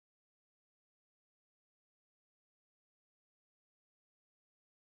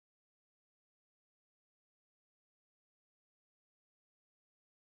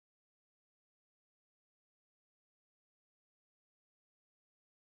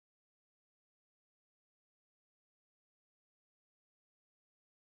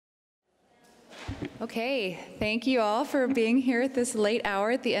Okay, thank you all for being here at this late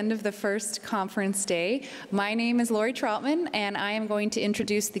hour at the end of the first conference day. My name is Lori Troutman, and I am going to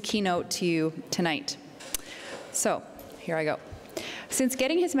introduce the keynote to you tonight. So, here I go. Since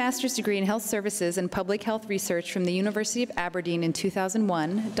getting his master's degree in health services and public health research from the University of Aberdeen in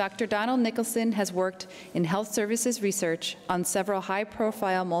 2001, Dr. Donald Nicolson has worked in health services research on several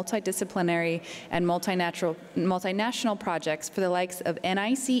high-profile multidisciplinary and multinational projects for the likes of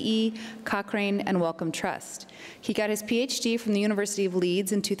NICE, Cochrane, and Wellcome Trust. He got his PhD from the University of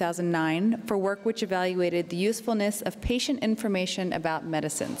Leeds in 2009 for work which evaluated the usefulness of patient information about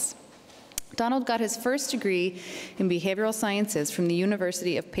medicines. Donald got his first degree in behavioral sciences from the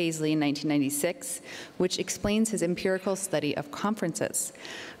University of Paisley in 1996, which explains his empirical study of conferences.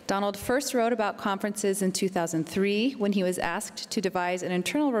 Donald first wrote about conferences in 2003 when he was asked to devise an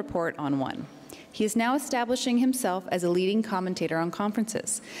internal report on one. He is now establishing himself as a leading commentator on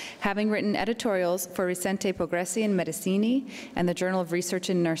conferences, having written editorials for Recente Progressi in Medicini and the Journal of Research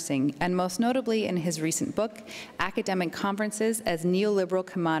in Nursing, and most notably in his recent book, Academic Conferences as Neoliberal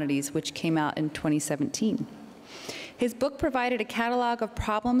Commodities, which came out in 2017. His book provided a catalog of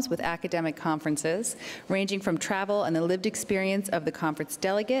problems with academic conferences, ranging from travel and the lived experience of the conference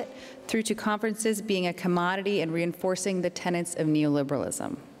delegate, through to conferences being a commodity and reinforcing the tenets of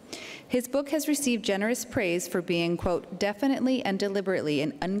neoliberalism. His book has received generous praise for being, quote, definitely and deliberately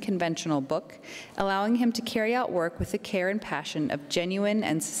an unconventional book, allowing him to carry out work with the care and passion of genuine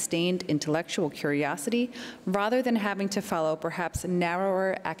and sustained intellectual curiosity, rather than having to follow perhaps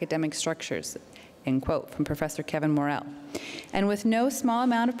narrower academic structures, end quote, from Professor Kevin Morrell. And with no small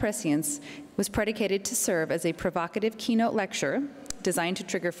amount of prescience, was predicated to serve as a provocative keynote lecture designed to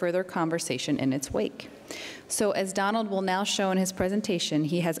trigger further conversation in its wake. So as Donald will now show in his presentation,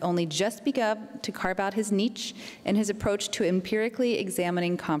 he has only just begun to carve out his niche in his approach to empirically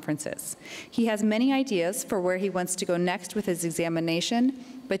examining conferences. He has many ideas for where he wants to go next with his examination,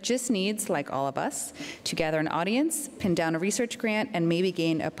 but just needs, like all of us, to gather an audience, pin down a research grant, and maybe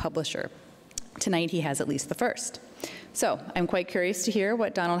gain a publisher. Tonight he has at least the first. So I'm quite curious to hear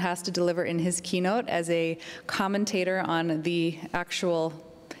what Donald has to deliver in his keynote as a commentator on the actual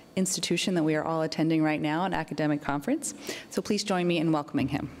institution that we are all attending right now, an academic conference. So please join me in welcoming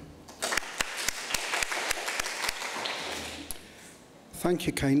him. Thank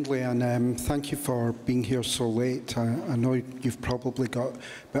you kindly, and thank you for being here so late. I know you've probably got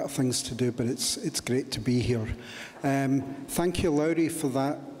better things to do, but it's great to be here. Thank you, Laurie, for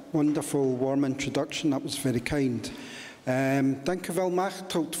that wonderful, warm introduction. That was very kind. Dank u wel,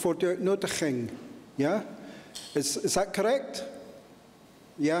 Machteld, voor de uitnodiging. Ja? Is that correct?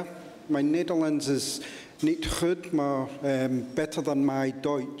 Yeah, my Netherlands is niet goed, maar better than my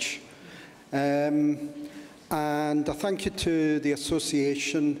Deutsch. And a thank you to the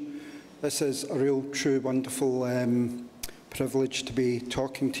association. This is a real, true, wonderful privilege to be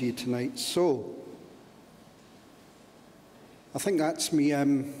talking to you tonight. So, I think that's me.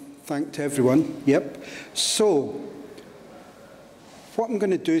 Thank to everyone. Yep. So, what I'm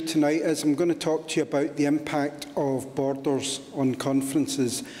going to do tonight is I'm going to talk to you about the impact of borders on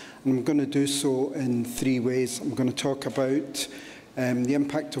conferences, and I'm going to do so in three ways. I'm going to talk about the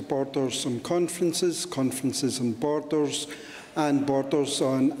impact of borders on conferences, conferences on borders, and borders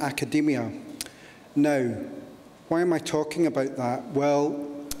on academia. Now, why am I talking about that? Well,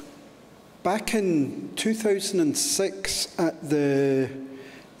 back in 2006 at the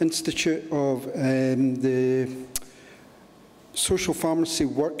Institute of the Social Pharmacy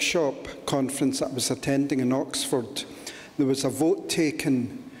Workshop conference that I was attending in Oxford, there was a vote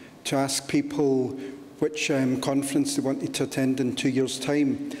taken to ask people which conference they wanted to attend in 2 years'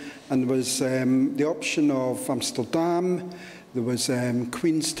 time. And there was the option of Amsterdam, there was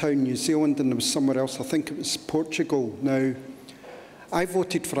Queenstown, New Zealand, and there was somewhere else, I think it was Portugal. Now, I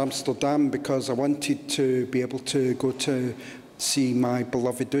voted for Amsterdam because I wanted to be able to go to see my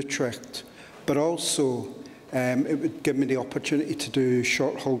beloved Utrecht, but also it would give me the opportunity to do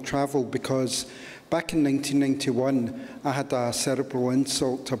short-haul travel, because back in 1991, I had a cerebral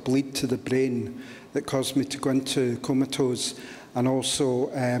insult, a bleed to the brain, that caused me to go into comatose, and also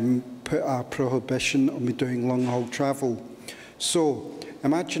put a prohibition on me doing long-haul travel. So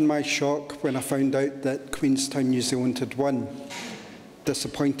imagine my shock when I found out that Queenstown, New Zealand had won.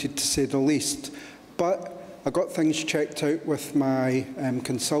 Disappointed, to say the least. But I got things checked out with my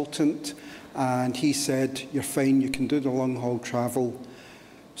consultant, and he said, you're fine, you can do the long-haul travel.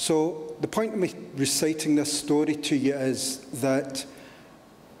 So the point of me reciting this story to you is that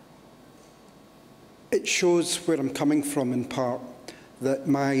it shows where I'm coming from in part, that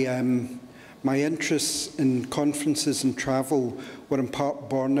my My interests in conferences and travel were in part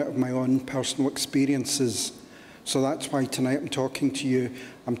born out of my own personal experiences. So that's why tonight I'm talking to you.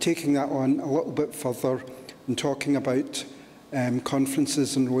 I'm taking that on a little bit further and talking about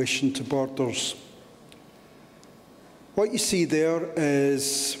conferences in relation to borders. What you see there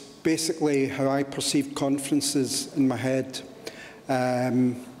is basically how I perceived conferences in my head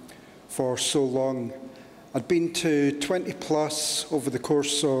for so long. I'd been to 20 plus over the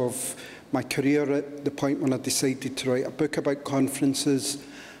course of my career at the point when I decided to write a book about conferences,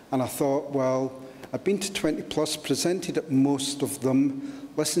 and I thought, well, I've been to 20 plus, presented at most of them,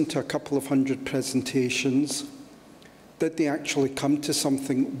 listened to a couple of hundred presentations. Did they actually come to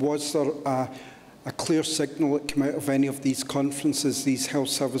something? Was there a clear signal that came out of any of these conferences, these health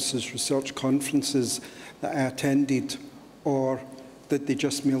services research conferences that I attended, or did they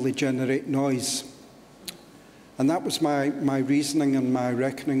just merely generate noise? And that was my reasoning and my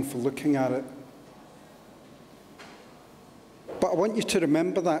reckoning for looking at it. But I want you to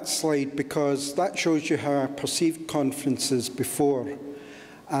remember that slide, because that shows you how I perceived conferences before.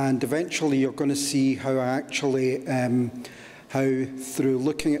 And eventually you're going to see how I actually, how through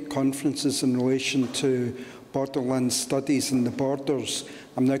looking at conferences in relation to borderland studies and the borders,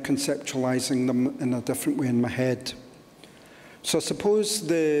 I'm now conceptualizing them in a different way in my head. So I suppose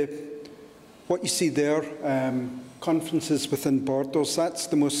what you see there, conferences within borders, that's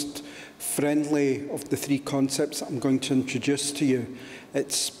the most friendly of the three concepts that I'm going to introduce to you.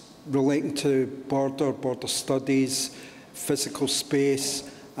 It's relating to border studies, physical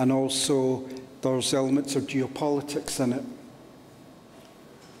space, and also there's elements of geopolitics in it.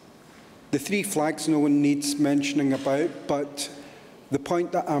 The three flags no one needs mentioning about, but the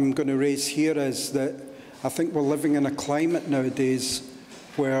point that I'm going to raise here is that I think we're living in a climate nowadays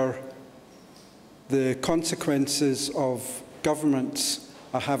where the consequences of governments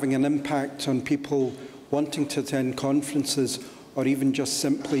are having an impact on people wanting to attend conferences or even just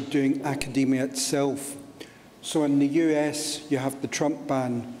simply doing academia itself. So in the US, you have the Trump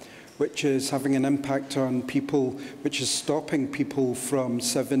ban, which is having an impact on people, which is stopping people from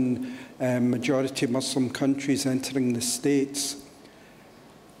 7 majority Muslim countries entering the States.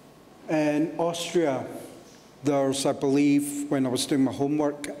 In Austria, there's, I believe, when I was doing my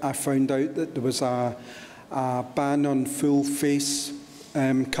homework, I found out that there was a ban on full face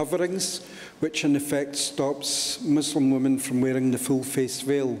coverings, which in effect stops Muslim women from wearing the full face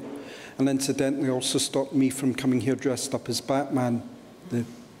veil. And incidentally also stopped me from coming here dressed up as Batman, the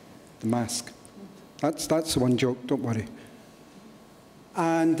mask. That's the one joke, don't worry.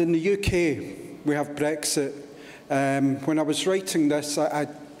 And in the UK, we have Brexit. When I was writing this,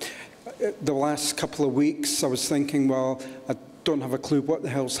 the last couple of weeks, I was thinking, well, I don't have a clue what the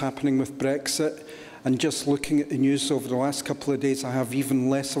hell's happening with Brexit. And just looking at the news over the last couple of days, I have even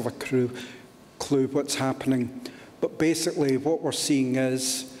less of a clue what's happening. But basically, what we're seeing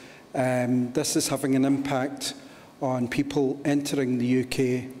is this is having an impact on people entering the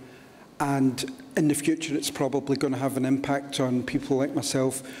UK, and in the future it's probably going to have an impact on people like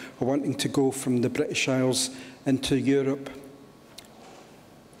myself who are wanting to go from the British Isles into Europe.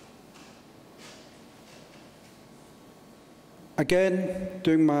 Again,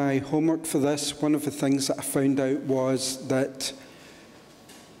 doing my homework for this, one of the things that I found out was that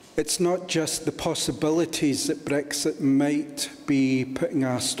it's not just the possibilities that Brexit might be putting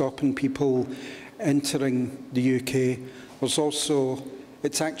a stop in people entering the UK. There's also,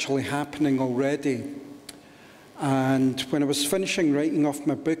 it's actually happening already. And when I was finishing writing off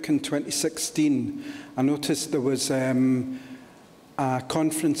my book in 2016, I noticed there was a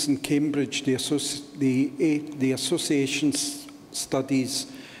conference in Cambridge, the Association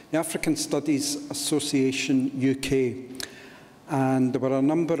Studies, the African Studies Association UK. And there were a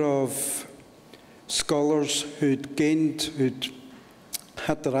number of scholars who'd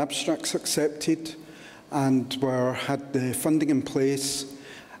had their abstracts accepted and had the funding in place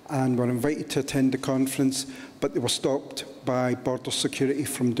and were invited to attend the conference, but they were stopped by border security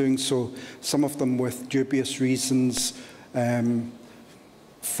from doing so, some of them with dubious reasons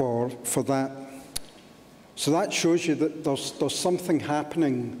for that. So that shows you that there's something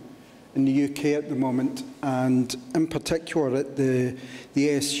happening in the UK at the moment, and in particular at the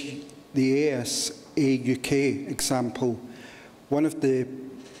ASA UK example. One of the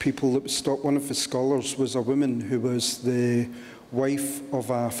people that was stopped, one of the scholars, was a woman who was the wife of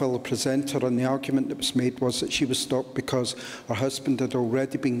a fellow presenter, and the argument that was made was that she was stopped because her husband had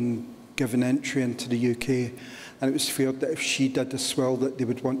already been given entry into the UK, and it was feared that if she did as well that they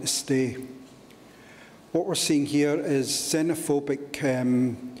would want to stay. What we're seeing here is xenophobic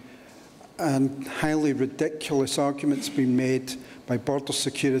and highly ridiculous arguments being made by border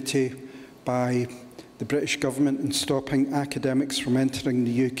security by the British government in stopping academics from entering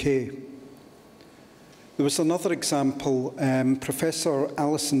the UK. There was another example, Professor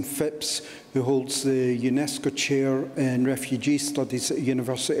Alison Phipps, who holds the UNESCO Chair in Refugee Studies at the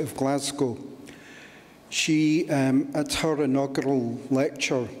University of Glasgow. She, at her inaugural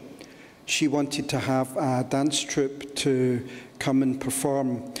lecture, she wanted to have a dance troupe to come and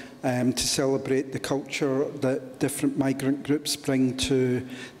perform to celebrate the culture that different migrant groups bring to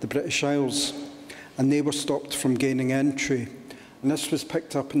the British Isles. And they were stopped from gaining entry. And this was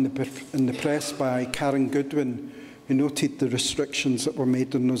picked up in the press by Karen Goodwin, who noted the restrictions that were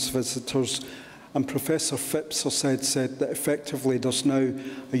made on those visitors. And Professor Phipps said that effectively there's now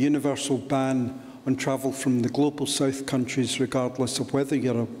a universal ban on travel from the global south countries, regardless of whether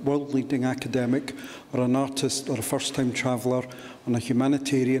you're a world-leading academic or an artist or a first-time traveller on a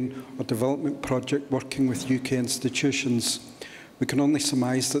humanitarian or development project working with UK institutions. We can only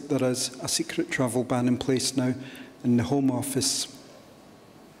surmise that there is a secret travel ban in place now in the Home Office.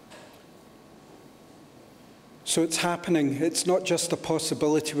 So it's happening. It's not just a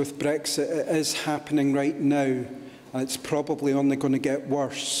possibility with Brexit, it is happening right now, and it's probably only going to get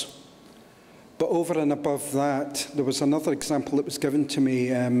worse. But over and above that, there was another example that was given to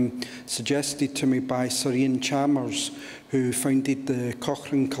me, suggested to me by Sir Ian Chalmers, who founded the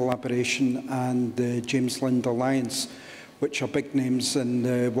Cochrane Collaboration and the James Lind Alliance, which are big names in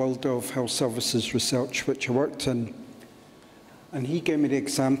the world of health services research, which I worked in. And he gave me the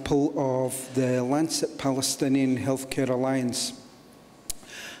example of the Lancet Palestinian Healthcare Alliance,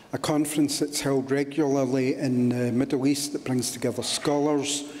 a conference that's held regularly in the Middle East that brings together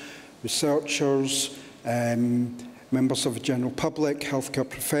scholars, researchers, members of the general public, healthcare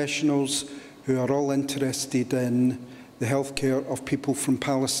professionals, who are all interested in the healthcare of people from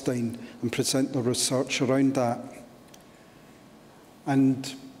Palestine and present their research around that.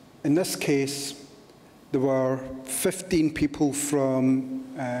 And in this case, there were 15 people from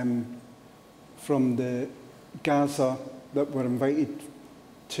the Gaza that were invited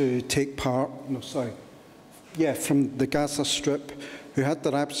to take part, from the Gaza Strip, who had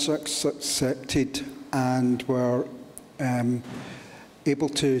their abstracts accepted and were able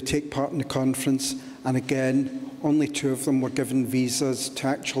to take part in the conference. And again, only 2 of them were given visas to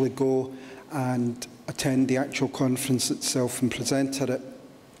actually go and attend the actual conference itself and present at it.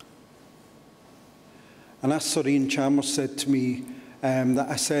 And as Sir Ian Chalmers said to me, that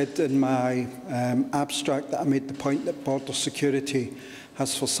I said in my abstract that I made the point that border security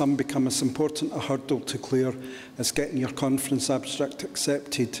has for some become as important a hurdle to clear as getting your conference abstract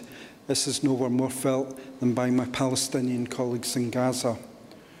accepted. This is nowhere more felt than by my Palestinian colleagues in Gaza.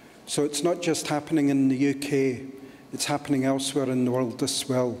 So it's not just happening in the UK, it's happening elsewhere in the world as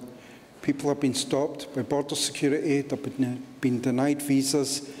well. People have been stopped by border security, they've been denied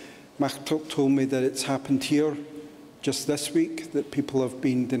visas. Machtub told me that it's happened here just this week, that people have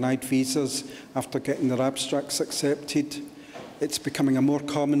been denied visas after getting their abstracts accepted. It's becoming a more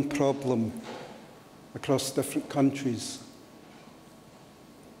common problem across different countries.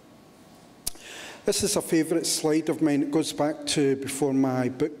 This is a favourite slide of mine. It goes back to before my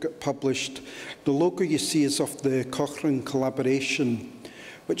book got published. The logo you see is of the Cochrane Collaboration,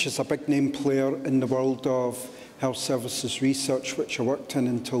 which is a big name player in the world of health services research, which I worked in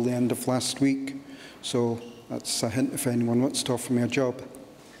until the end of last week. So that's a hint if anyone wants to offer me a job.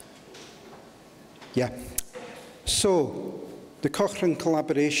 Yeah. So the Cochrane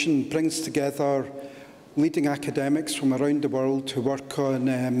Collaboration brings together leading academics from around the world who work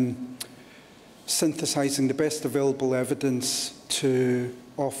on synthesising the best available evidence to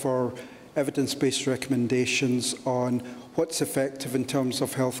offer evidence-based recommendations on what's effective in terms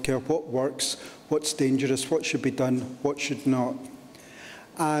of healthcare, what works, what's dangerous, what should be done, what should not.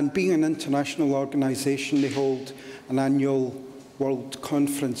 And being an international organisation, they hold an annual World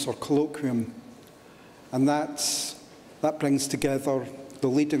Conference or colloquium. And that brings together the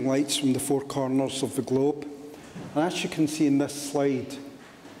leading lights from the 4 corners of the globe. And as you can see in this slide,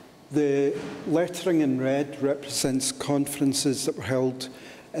 the lettering in red represents conferences that were held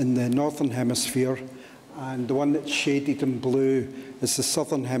in the Northern Hemisphere, and the one that's shaded in blue is the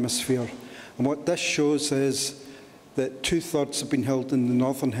Southern Hemisphere. And what this shows is that 2/3 have been held in the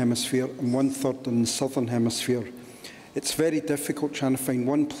Northern Hemisphere and 1/3 in the Southern Hemisphere. It's very difficult trying to find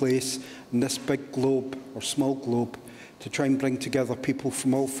one place in this big globe, or small globe, to try and bring together people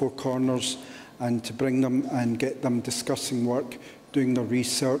from all 4 corners and to bring them and get them discussing work, doing their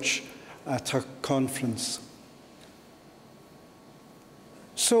research at a conference.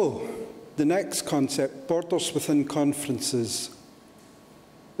 So, the next concept, borders within conferences.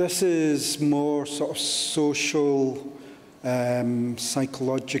 This is more sort of social,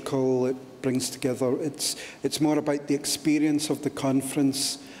 psychological. It brings together. It's more about the experience of the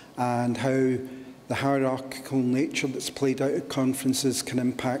conference and how the hierarchical nature that's played out at conferences can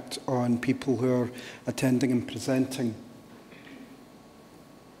impact on people who are attending and presenting.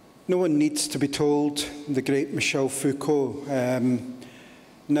 No one needs to be told the great Michel Foucault.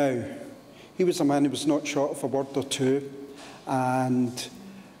 Now, he was a man who was not short of a word or two, and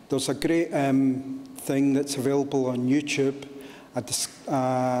there's a great thing that's available on YouTube,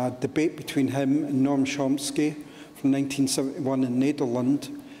 a debate between him and Noam Chomsky from 1971 in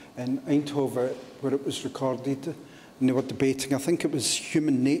Nederland, in Eindhoven, where it was recorded, and they were debating, I think it was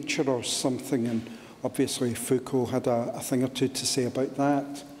human nature or something, and obviously Foucault had a thing or two to say about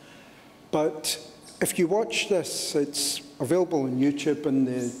that. But if you watch this, it's available on YouTube, and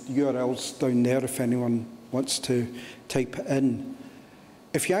the URL's down there if anyone wants to type it in.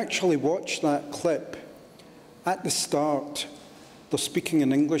 If you actually watch that clip, at the start, they're speaking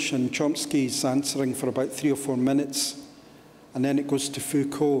in English, and Chomsky's answering for about 3 or 4 minutes, and then it goes to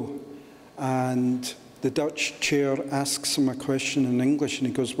Foucault, and the Dutch chair asks him a question in English, and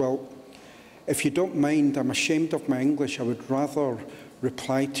he goes, well, if you don't mind, I'm ashamed of my English, I would rather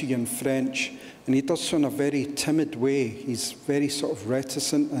reply to you in French. And he does so in a very timid way. He's very sort of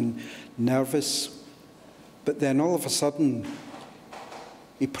reticent and nervous. But then all of a sudden,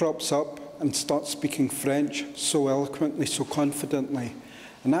 he props up and starts speaking French so eloquently, so confidently.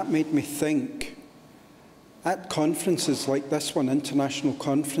 And that made me think, at conferences like this one, international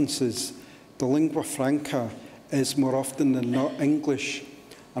conferences, the lingua franca is more often than not English.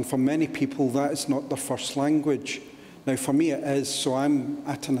 And for many people, that is not their first language. Now, for me it is, so I'm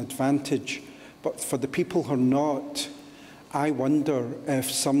at an advantage. But for the people who are not, I wonder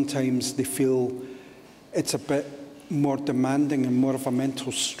if sometimes they feel it's a bit more demanding and more of a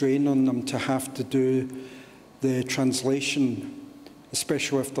mental strain on them to have to do the translation,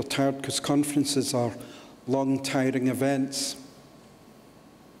 especially if they're tired, because conferences are long, tiring events.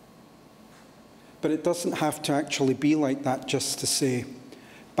 But it doesn't have to actually be like that, just to say.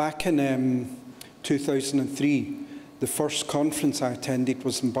 Back in 2003, the first conference I attended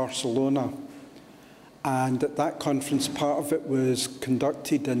was in Barcelona. And at that conference, part of it was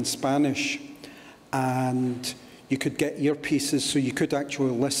conducted in Spanish. And you could get earpieces, so you could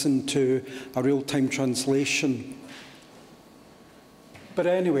actually listen to a real-time translation. But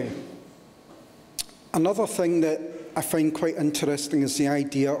anyway, another thing that I find quite interesting is the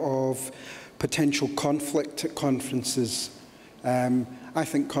idea of potential conflict at conferences. I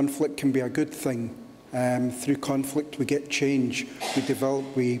think conflict can be a good thing. Through conflict we get change, we develop,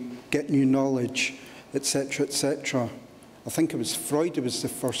 we get new knowledge, etc., etc. I think it was Freud who was the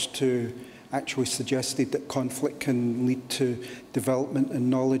first to actually suggested that conflict can lead to development and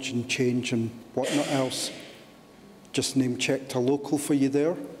knowledge and change and whatnot else. Just name-checked a local for you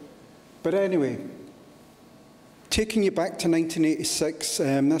there. But anyway, taking you back to 1986,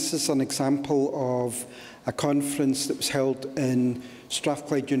 this is an example of a conference that was held in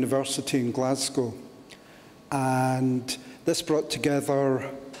Strathclyde University in Glasgow. And this brought together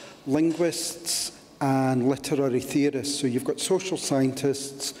linguists and literary theorists. So you've got social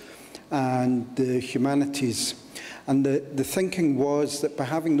scientists and the humanities. And the thinking was that by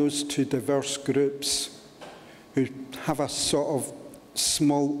having those two diverse groups who have a sort of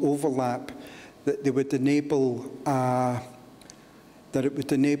small overlap, that they would enable a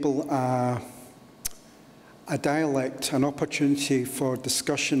dialect, an opportunity for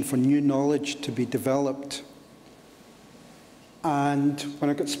discussion, for new knowledge to be developed. And when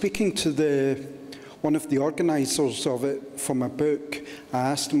I got speaking to one of the organisers of it for my book, I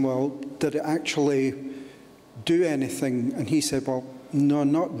asked him, well, did it actually do anything? And he said, well, no,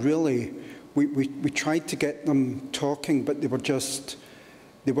 not really. We tried to get them talking, but they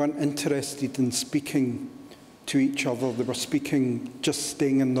weren't interested in speaking to each other. They were speaking, just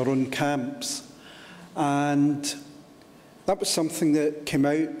staying in their own camps. And that was something that came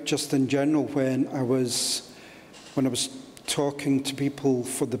out just in general when I was talking to people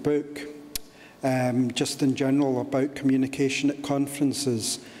for the book, just in general about communication at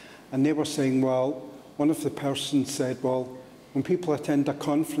conferences. And they were saying, well, one of the persons said, well, when people attend a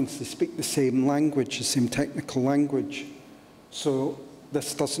conference, they speak the same language, the same technical language. So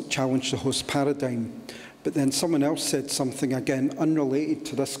this doesn't challenge the host paradigm. But then someone else said something, again, unrelated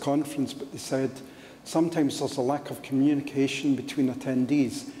to this conference, but they said, sometimes there's a lack of communication between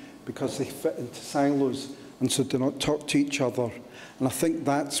attendees because they fit into silos and so do not talk to each other. And I think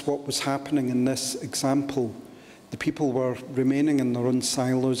that's what was happening in this example. The people were remaining in their own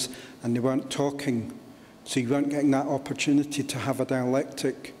silos and they weren't talking. So you weren't getting that opportunity to have a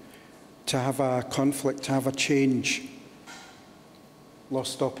dialectic, to have a conflict, to have a change.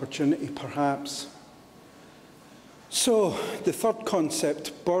 lost opportunity, perhaps. So, the third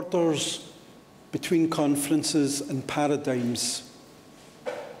concept, borders between conferences and paradigms.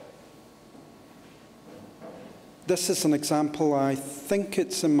 This is an example, I think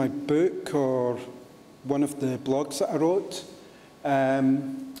it's in my book or one of the blogs that I wrote.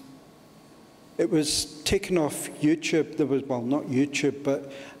 It was taken off YouTube. There was, well, not YouTube,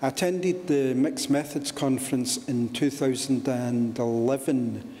 but I attended the Mixed Methods Conference in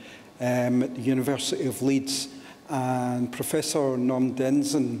 2011 at the University of Leeds, and Professor Norm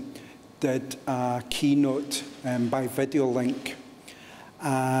Denzin did a keynote by video link,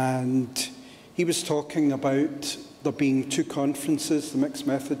 and he was talking about there being two conferences, the Mixed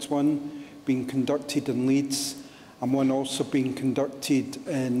Methods one being conducted in Leeds and one also being conducted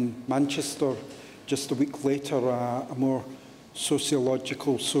in Manchester just a week later, a more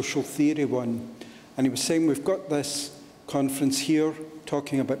sociological, social theory one. And he was saying we've got this conference here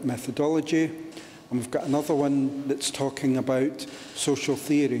talking about methodology, and we've got another one that's talking about social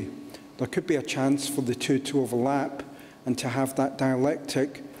theory. There could be a chance for the two to overlap and to have that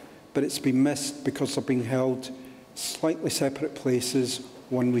dialectic, but it's been missed because they're being held slightly separate places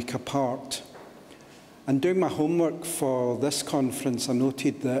 1 week apart. And doing my homework for this conference, I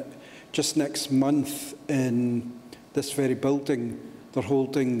noted that just next month in this very building, they're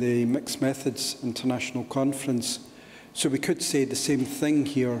holding the Mixed Methods International Conference. So we could say the same thing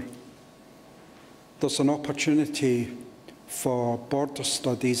here. There's an opportunity for border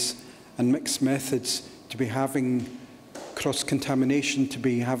studies and mixed methods to be having cross-contamination, to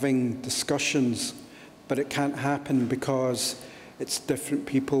be having discussions, but it can't happen because it's different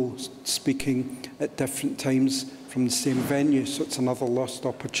people speaking at different times from the same venue, so it's another lost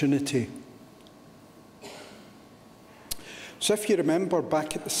opportunity. So if you remember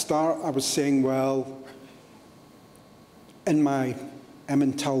back at the start, I was saying, well, in my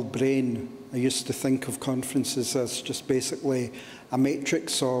Emmental brain, I used to think of conferences as just basically a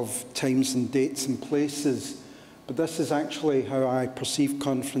matrix of times and dates and places, but this is actually how I perceive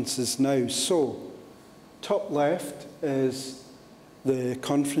conferences now. So, top left is the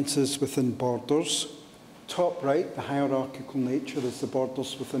conferences within borders. Top right, the hierarchical nature is the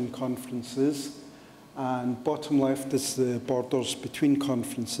borders within conferences. And bottom left is the borders between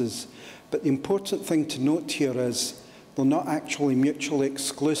conferences. But the important thing to note here is they're not actually mutually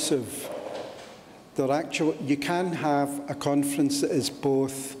exclusive. You can have a conference that is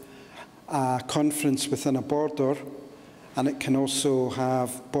both a conference within a border, and it can also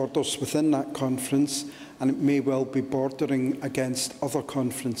have borders within that conference, and it may well be bordering against other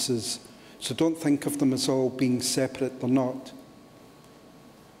conferences. So don't think of them as all being separate, they're not.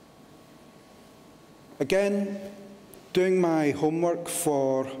 Again, doing my homework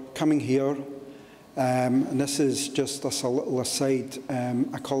for coming here, and this is just as a little aside,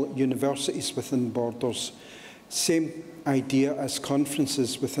 I call it universities within borders. Same idea as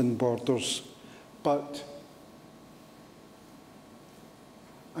conferences within borders, but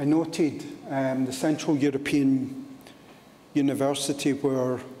I noted the Central European University,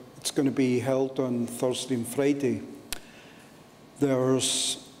 where it's going to be held on Thursday and Friday.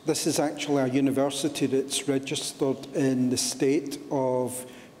 This is actually a university that's registered in the state of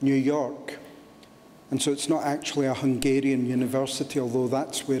New York. And so it's not actually a Hungarian university, although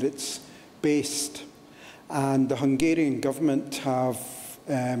that's where it's based. And the Hungarian government have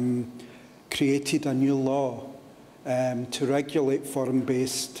created a new law to regulate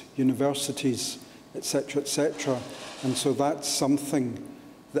foreign-based universities, etc., etc. And so that's something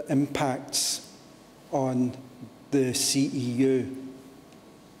that impacts on the CEU.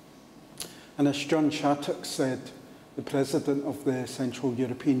 And as John Shattuck said, the president of the Central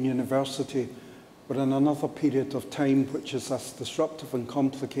European University, we're in another period of time which is as disruptive and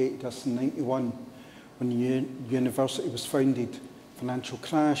complicated as in '91, when the university was founded. Financial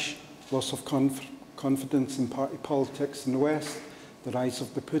crash, loss of confidence in party politics in the West, the rise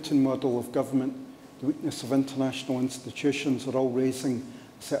of the Putin model of government, the weakness of international institutions are all raising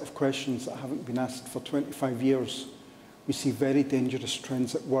a set of questions that haven't been asked for 25 years. We see very dangerous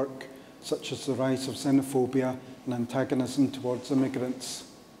trends at work, such as the rise of xenophobia and antagonism towards immigrants.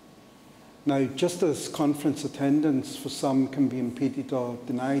 Now, just as conference attendance for some can be impeded or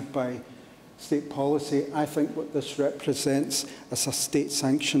denied by state policy, I think what this represents is a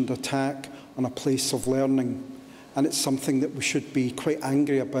state-sanctioned attack on a place of learning. And it's something that we should be quite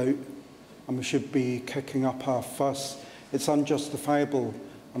angry about, and we should be kicking up our fuss. It's unjustifiable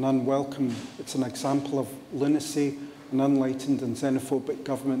and unwelcome. It's an example of lunacy and unenlightened and xenophobic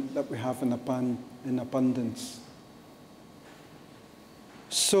government that we have in abundance.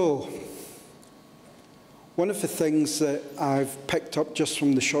 So, One of the things that I've picked up just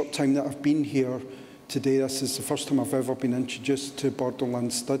from the short time that I've been here today, this is the first time I've ever been introduced to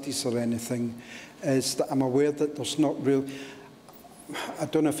borderland studies or anything, is that I'm aware that there's not real, I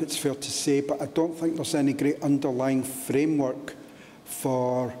don't know if it's fair to say, but I don't think there's any great underlying framework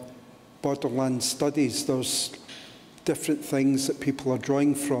for borderland studies. There's different things that people are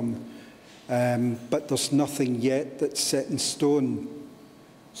drawing from, but there's nothing yet that's set in stone.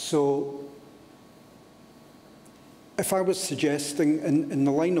 So if I was suggesting, in the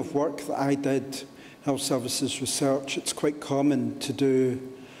line of work that I did, health services research, it's quite common to do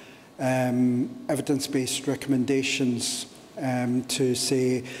evidence-based recommendations to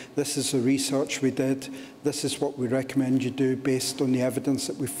say, this is the research we did, this is what we recommend you do based on the evidence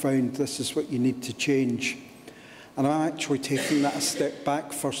that we found, this is what you need to change. And I'm actually taking that a step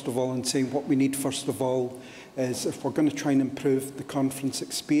back, first of all, and saying what we need, first of all, is if we're going to try and improve the conference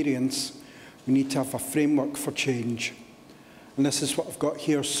experience, we need to have a framework for change. And this is what I've got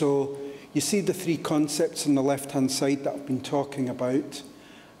here. So you see the three concepts on the left-hand side that I've been talking about.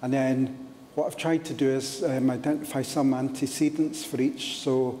 And then what I've tried to do is identify some antecedents for each.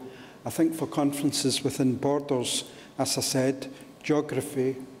 So I think for conferences within borders, as I said,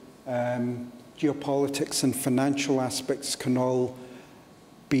 geography, geopolitics and financial aspects can all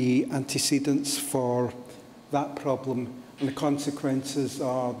be antecedents for that problem. And the consequences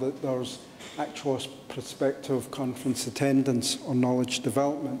are that there's actual prospective conference attendance or knowledge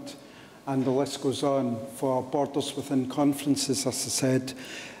development. And the list goes on. For borders within conferences, as I said,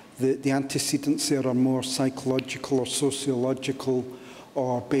 the antecedents there are more psychological or sociological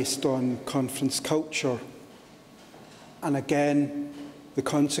or based on conference culture. And again, the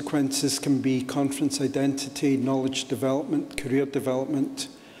consequences can be conference identity, knowledge development, career development.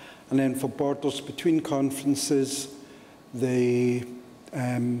 And then for borders between conferences, the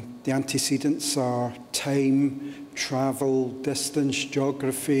antecedents are time, travel, distance,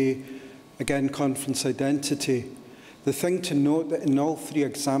 geography, again, conference identity. The thing to note that in all three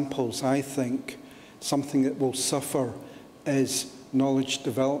examples, I think, something that will suffer is knowledge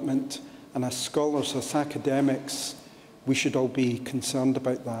development. And as scholars, as academics, we should all be concerned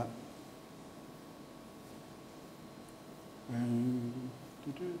about that.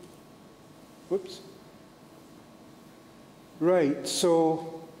 Whoops. Right,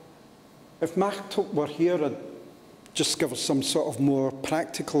 so if Mark were here, I'd just give us some sort of more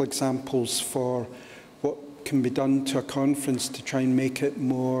practical examples for what can be done to a conference to try and make it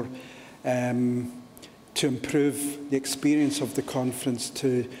more, to improve the experience of the conference,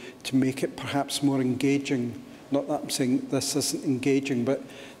 to make it perhaps more engaging. Not that I'm saying this isn't engaging, but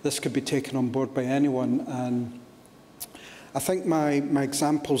this could be taken on board by anyone. And I think my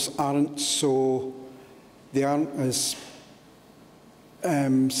examples aren't as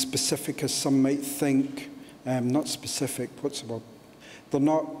specific as some might think. Not specific, what's the word? They're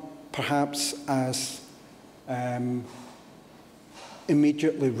not perhaps as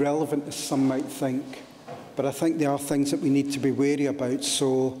immediately relevant as some might think, but I think they are things that we need to be wary about.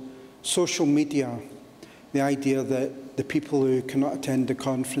 So social media, the idea that the people who cannot attend the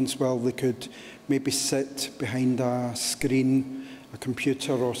conference, well, they could maybe sit behind a screen, a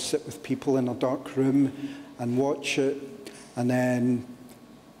computer, or sit with people in a dark room and watch it, and then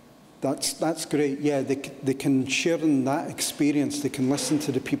that's great. Yeah, they can share in that experience, they can listen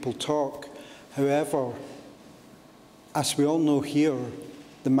to the people talk. However, as we all know here,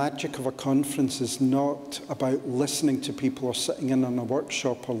 the magic of a conference is not about listening to people or sitting in on a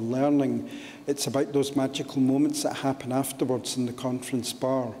workshop or learning. It's about those magical moments that happen afterwards in the conference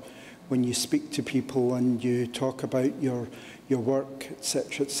bar when you speak to people and you talk about your work,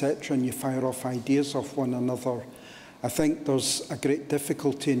 etc., and you fire off ideas off one another. I think there's a great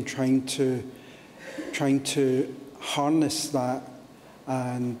difficulty in trying to harness that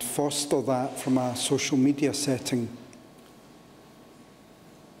and foster that from a social media setting.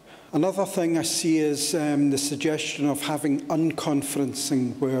 Another thing I see is the suggestion of having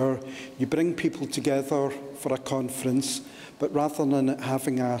unconferencing, where you bring people together for a conference, but rather than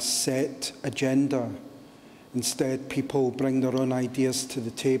having a set agenda, instead people bring their own ideas to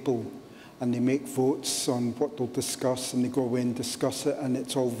the table and they make votes on what they'll discuss and they go away and discuss it, and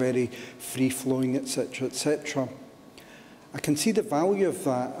it's all very free-flowing, etc., etc. I can see the value of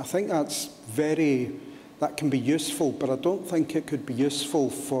that. I think that can be useful, but I don't think it could be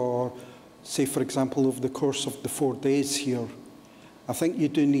useful for, say, for example, over the course of the 4 days here. I think you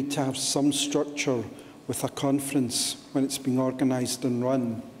do need to have some structure with a conference when it's being organised and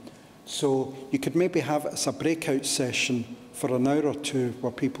run. So you could maybe have it as a breakout session for an hour or two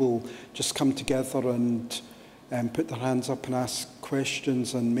where people just come together and put their hands up and ask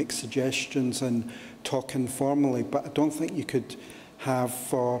questions and make suggestions and talk informally, but I don't think you could have,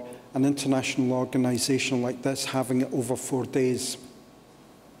 for an international organisation like this, having it over 4 days.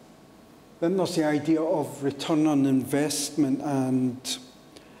 Then there's the idea of return on investment, and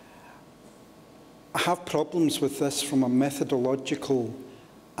I have problems with this from a methodological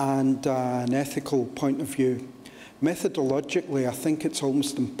and an ethical point of view. Methodologically, I think it's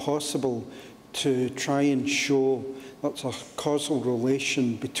almost impossible to try and show that's a causal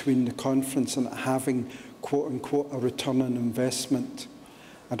relation between the conference and having, quote-unquote, a return on investment.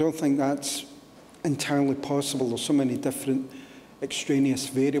 I don't think that's entirely possible. There's so many different extraneous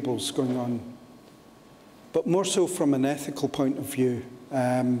variables going on. But more so from an ethical point of view,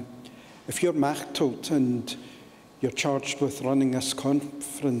 if you're Machtelt and you're charged with running this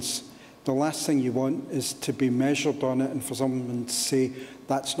conference, the last thing you want is to be measured on it and for someone to say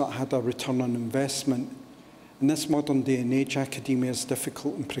that's not had a return on investment. In this modern day and age, academia is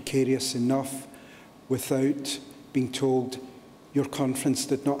difficult and precarious enough without being told your conference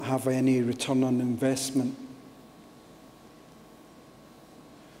did not have any return on investment.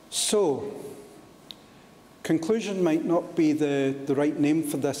 So, conclusion might not be the right name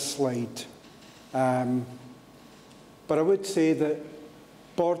for this slide, but I would say that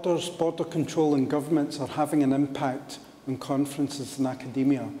borders, border control and governments are having an impact on conferences and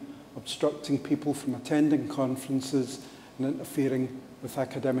academia, obstructing people from attending conferences and interfering with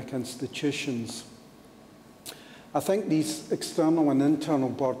academic institutions. I think these external and internal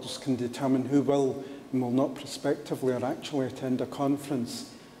borders can determine who will and will not prospectively or actually attend a conference,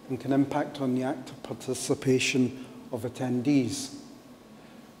 and can impact on the active participation of attendees.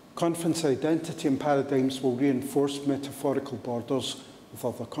 Conference identity and paradigms will reinforce metaphorical borders with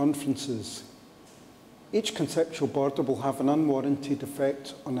other conferences. Each conceptual border will have an unwarranted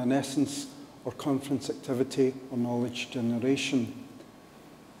effect on an essence or conference activity or knowledge generation.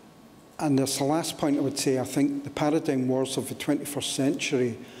 And as the last point I would say, I think the paradigm wars of the 21st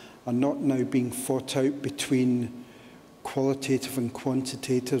century are not now being fought out between qualitative and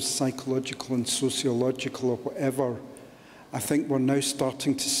quantitative, psychological and sociological or whatever. I think we're now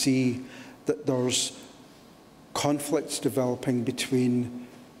starting to see that there's conflicts developing between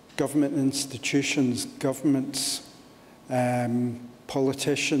government institutions, governments,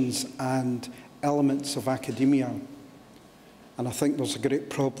 politicians and elements of academia. And I think there's a great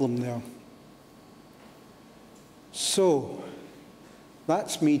problem there. So,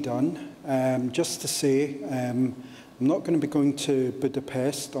 that's me done. Just to say, I'm not going to be going to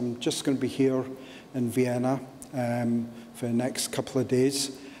Budapest. I'm just going to be here in Vienna for the next couple of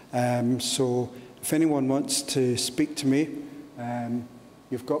days. So if anyone wants to speak to me,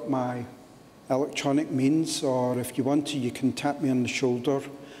 you've got my electronic means, or if you want to, you can tap me on the shoulder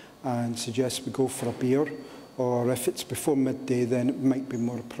and suggest we go for a beer. Or if it's before midday, then it might be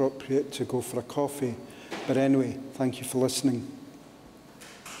more appropriate to go for a coffee. But anyway, thank you for listening.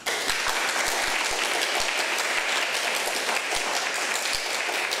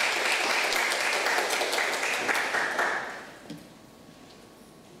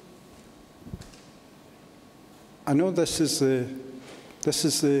 I know this is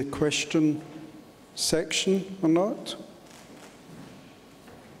the question section or not?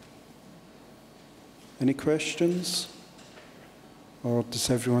 Any questions? Or does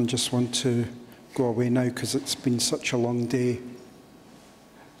everyone just want to go away now because it's been such a long day?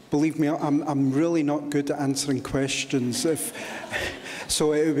 Believe me, I'm really not good at answering questions.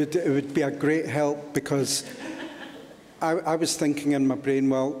 So it would be a great help, because I was thinking in my brain,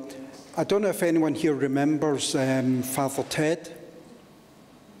 well, I don't know if anyone here remembers Father Ted.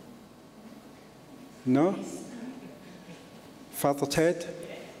 No? Father Ted?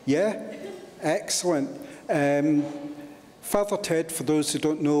 Yeah? Excellent. Father Ted, for those who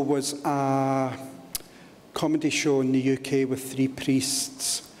don't know, was a comedy show in the UK with 3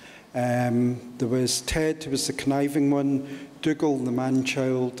 priests. There was Ted, who was the conniving one, Dougal, the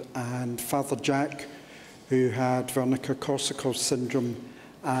man-child, and Father Jack, who had Wernicke-Korsakoff syndrome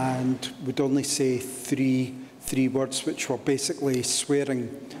and would only say three words, which were basically swearing.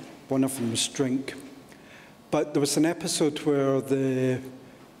 One of them was drink. But there was an episode where the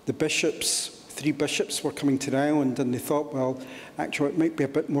bishops, 3 bishops, were coming to the island, and they thought, well, actually it might be a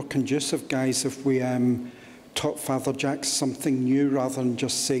bit more conducive, guys, if we taught Father Jack something new rather than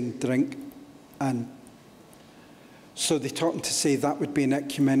just saying drink. And so they taught him to say that would be an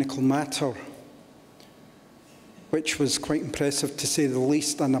ecumenical matter, which was quite impressive, to say the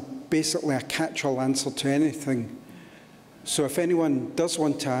least, and basically a catch-all answer to anything. So if anyone does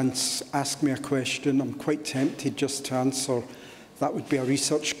want to ask me a question, I'm quite tempted just to answer. That would be a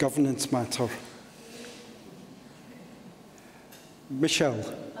research governance matter. Michelle.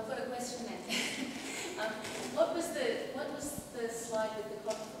 I've got a question then.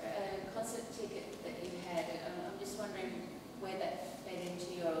 wondering where that fed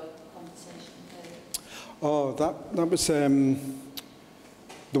into your conversation. Oh, that was the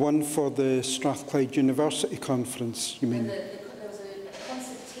one for the Strathclyde University conference, you mean? There was a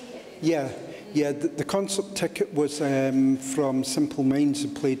concert ticket. Yeah, the concert ticket was from Simple Minds, who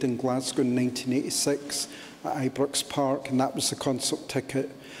played in Glasgow in 1986 at Ibrox Park, and that was the concert ticket.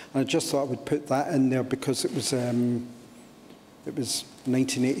 And I just thought I would put that in there because it was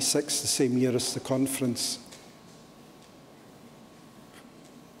 1986, the same year as the conference.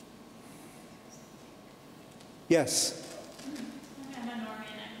 Yes.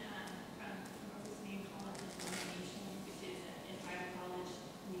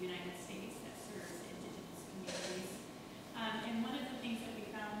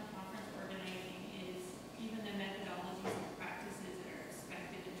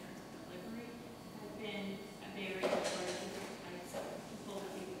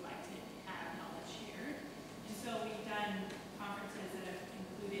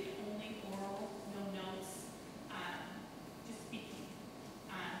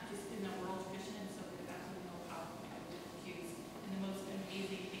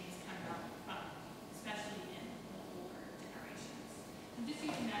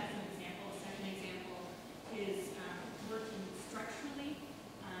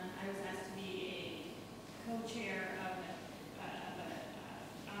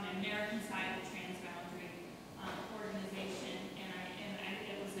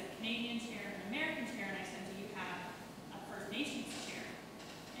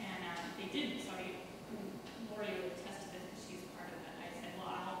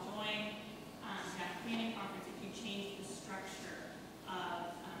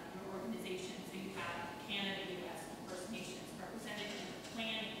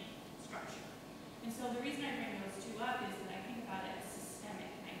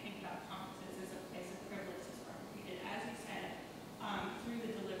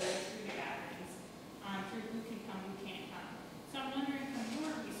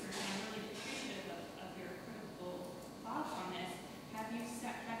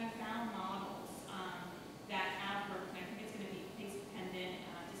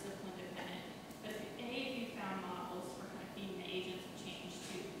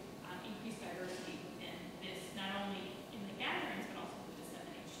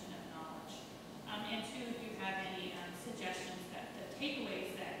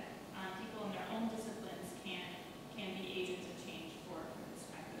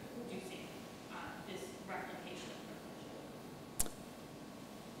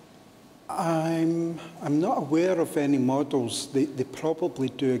 I'm not aware of any models. They probably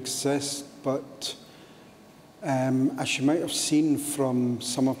do exist, but as you might have seen from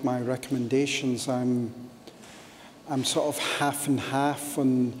some of my recommendations, I'm sort of half and half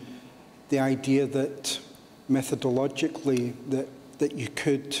on the idea that methodologically that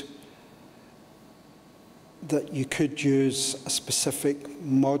you could use a specific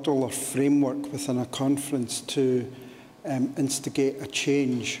model or framework within a conference to instigate a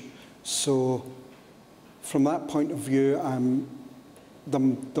change. So from that point of view,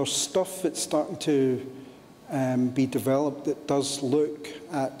 there's stuff that's starting to be developed that does look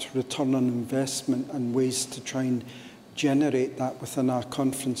at return on investment and ways to try and generate that within our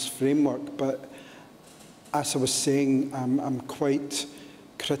conference framework. But as I was saying, I'm quite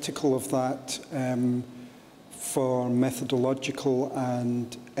critical of that for methodological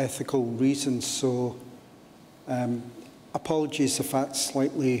and ethical reasons. So apologies if that's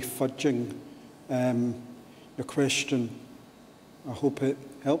slightly fudging your question. I hope it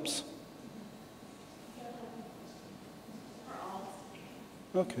helps.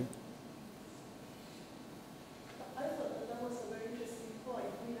 Okay. I thought that was a very interesting point. I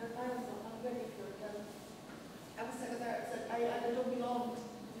mean, I'm very good. I'm a secretary. I don't belong to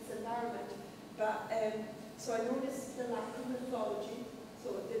this environment, but so I noticed the lack of methodology. So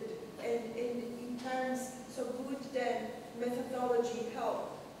in terms, so would then methodology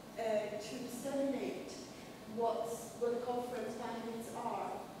help to disseminate what the conference findings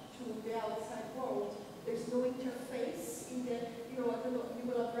are to the outside world? There's no interface in the, I don't know, you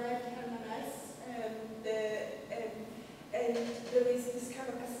will have read Herman S. And there is this kind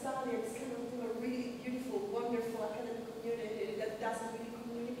of Castalia, this kind of really beautiful, wonderful academic community that doesn't really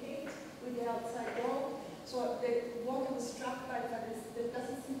communicate with the outside world. So what I was struck by that is there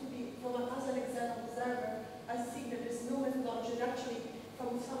doesn't seem to be, as an exam observer, I see that there's no methodology. And actually,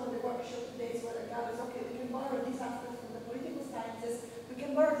 from some of the workshop today, what I got is, okay, we can borrow this aspect from the political sciences, we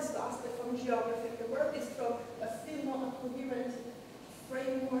can borrow this aspect from geography, we can borrow this from, but still not a coherent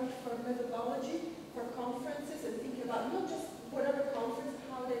framework for methodology, for conferences, and thinking about not just whatever conference,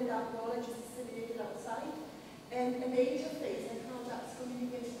 how then that knowledge is disseminated outside. And an interface and how that's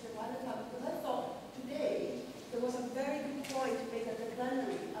communicated to the wider public. Because I thought today there was a very good point made at the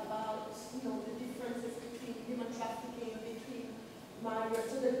plenary about, you know, the differences between human trafficking, between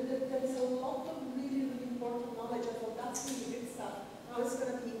migrants. So there's a lot of really, really important knowledge. I thought that's really good stuff. How it's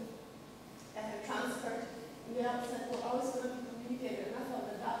going to be transferred in the outset, or how it's going to be communicated. And I thought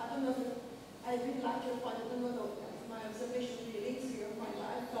that, I don't know if I really like your point. I don't know if my observation really links to your point, but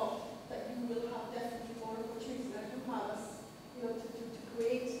I thought that you will have definitely more opportunities than you have us, you know, to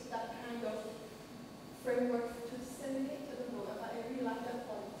create that kind of framework to disseminate. I don't know, I really like that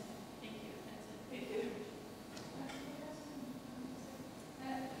point. Thank you. That's it.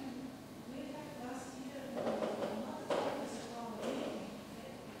 Thank you. We had last year not focus on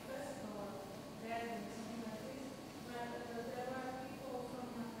festival gathering, something like this, but there were people from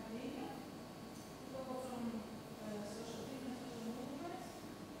academia, people from social movements,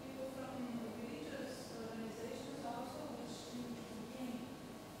 people from religious organizations also, which became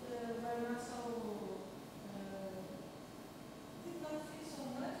very much so, did not feel so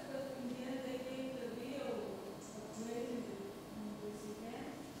much, but in the end they gave the real weight in this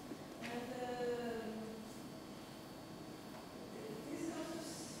event. And this goes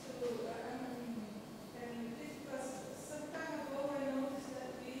to, I mean, because some time ago I noticed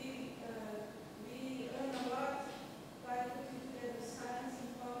that we learn a lot by putting together science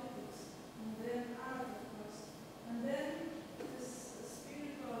and politics, and then art, of course. And then this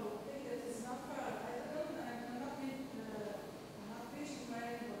spiritual thing that is not far. I don't know, I'm not preaching by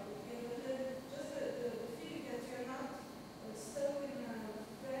anybody, okay, but just the feeling that you're not stuck in a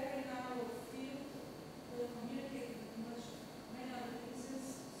very narrow field that communicate much many other things is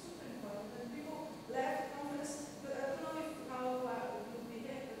super important. And people left conference, but I don't know if how it would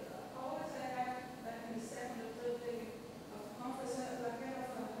behave, but always I have, like in the second or third day of conference, like kind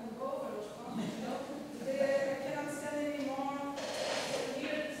of a hangover of conference, you know? I cannot stand anymore,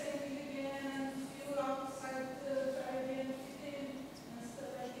 hear the same thing again, feel outside, try again, fit in, and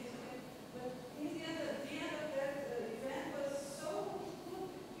stuff like this, okay? But in the end of that event was so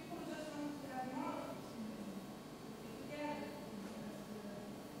good, people just want to have more together.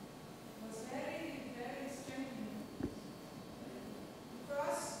 It was very, very strengthening.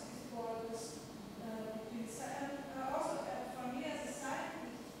 Across these borders, between science, also for me as a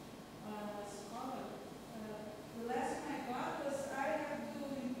scientist, scholar, the lesson I got was I have to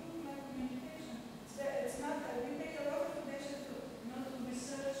improve my communication. It's not that we pay a lot of attention to, you know, to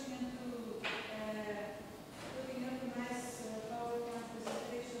researching and to putting up a nice PowerPoint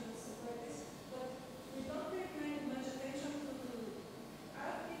presentation and stuff like this, but we don't pay much attention to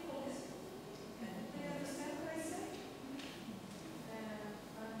our people. They understand what I say.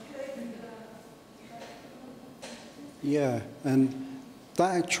 I'm related. Yeah, and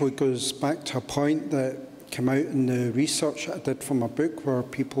that actually goes back to a point that came out in the research I did for my book, where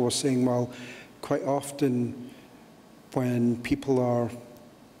people were saying, well, quite often when people are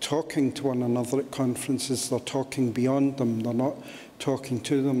talking to one another at conferences, they're talking beyond them, they're not talking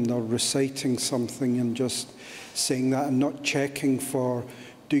to them, they're reciting something and just saying that and not checking for,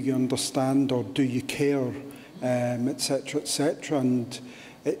 do you understand or do you care, etc., etc. And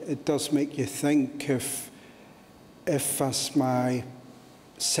it does make you think if as my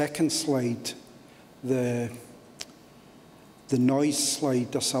second slide, the noise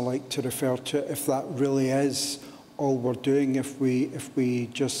slide, as I like to refer to it, if that really is all we're doing, if we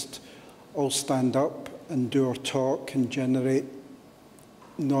just all stand up and do our talk and generate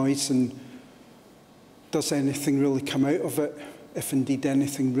noise, and does anything really come out of it, if indeed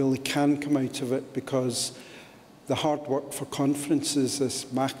anything really can come out of it, because the hard work for conferences, as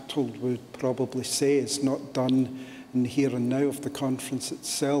Machtold would probably say, is not done in the here and now of the conference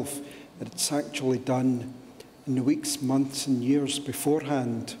itself. It's actually done in the weeks, months and years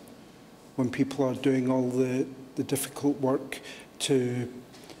beforehand, when people are doing all the difficult work to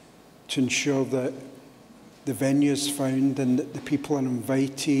ensure that the venue is found and that the people are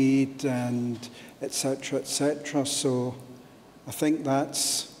invited, and etc., etc. So I think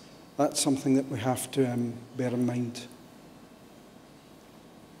that's something that we have to bear in mind.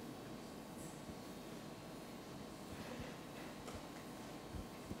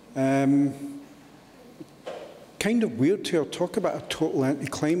 Kind of weird to talk about a total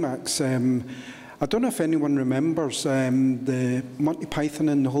anticlimax. I don't know if anyone remembers the Monty Python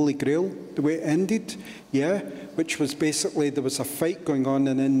and the Holy Grail, the way it ended, yeah, which was basically there was a fight going on,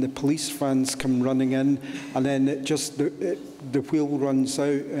 and then the police vans come running in, and then it just the wheel runs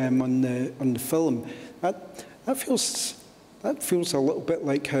out on the film. That feels a little bit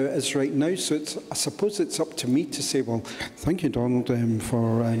like how it is right now. So I suppose it's up to me to say, well, thank you, Donald,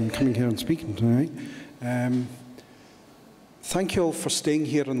 for coming here and speaking tonight. Thank you all for staying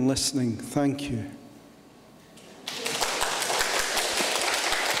here and listening. Thank you.